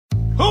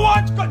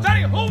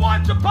Teddy, who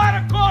wants a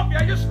pot of coffee?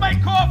 I just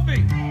made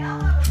coffee.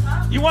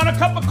 You want a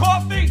cup of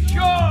coffee?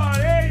 Sure,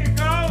 there you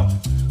go.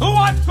 Who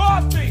wants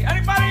coffee?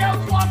 Anybody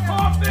else want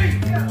coffee?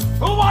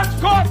 Who wants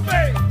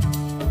coffee?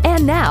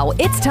 And now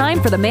it's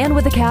time for the man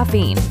with the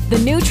caffeine, the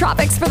new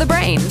tropics for the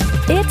brain.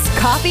 It's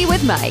Coffee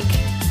with Mike.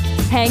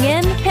 Hang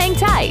in, hang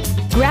tight,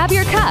 grab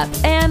your cup,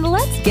 and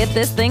let's get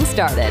this thing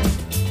started.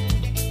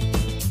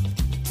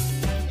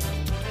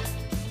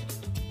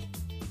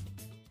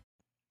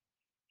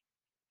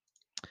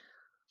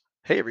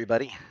 Hey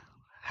everybody,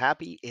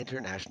 happy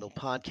International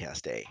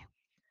Podcast Day.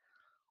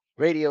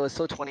 Radio is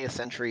so 20th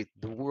century,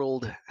 the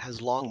world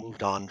has long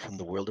moved on from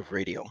the world of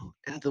radio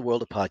and into the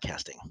world of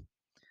podcasting.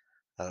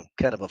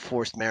 Kind of a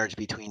forced marriage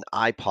between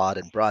iPod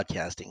and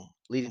broadcasting,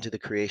 leading to the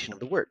creation of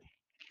the word.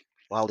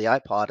 While the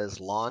iPod is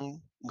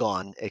long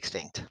gone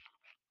extinct,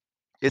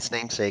 its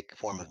namesake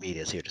form of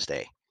media is here to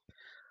stay.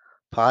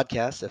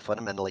 Podcasts have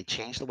fundamentally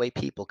changed the way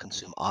people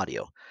consume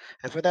audio,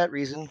 and for that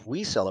reason,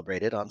 we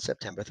celebrate it on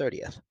September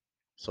 30th.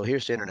 So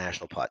here's to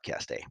International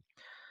Podcast Day.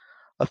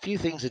 A few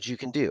things that you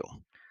can do.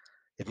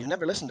 If you've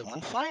never listened to one,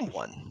 find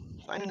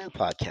one. Find a new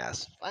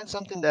podcast. Find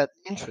something that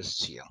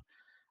interests you.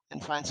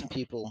 And find some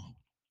people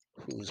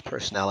whose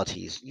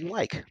personalities you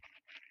like.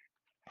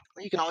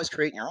 Or you can always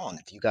create your own.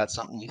 If you got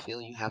something you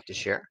feel you have to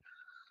share,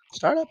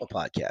 start up a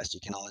podcast. You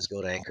can always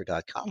go to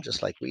anchor.com,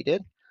 just like we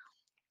did,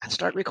 and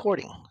start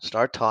recording.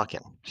 Start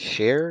talking.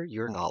 Share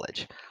your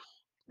knowledge.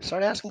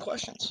 Start asking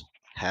questions.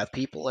 Have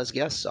people as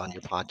guests on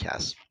your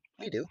podcast.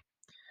 We do.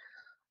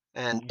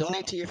 And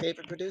donate to your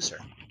favorite producer.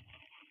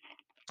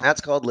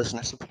 That's called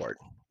listener support.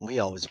 We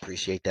always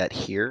appreciate that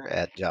here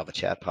at Java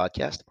Chat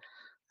Podcast,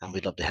 and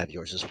we'd love to have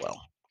yours as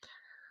well.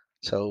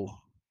 So,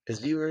 as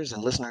viewers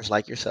and listeners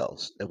like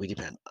yourselves that we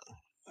depend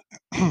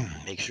on,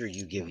 make sure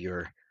you give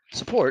your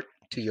support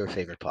to your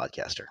favorite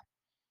podcaster.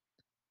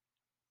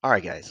 All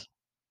right, guys,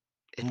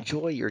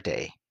 enjoy your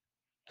day.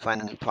 Find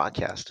a new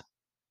podcast.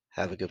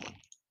 Have a good one.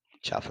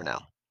 Ciao for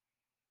now.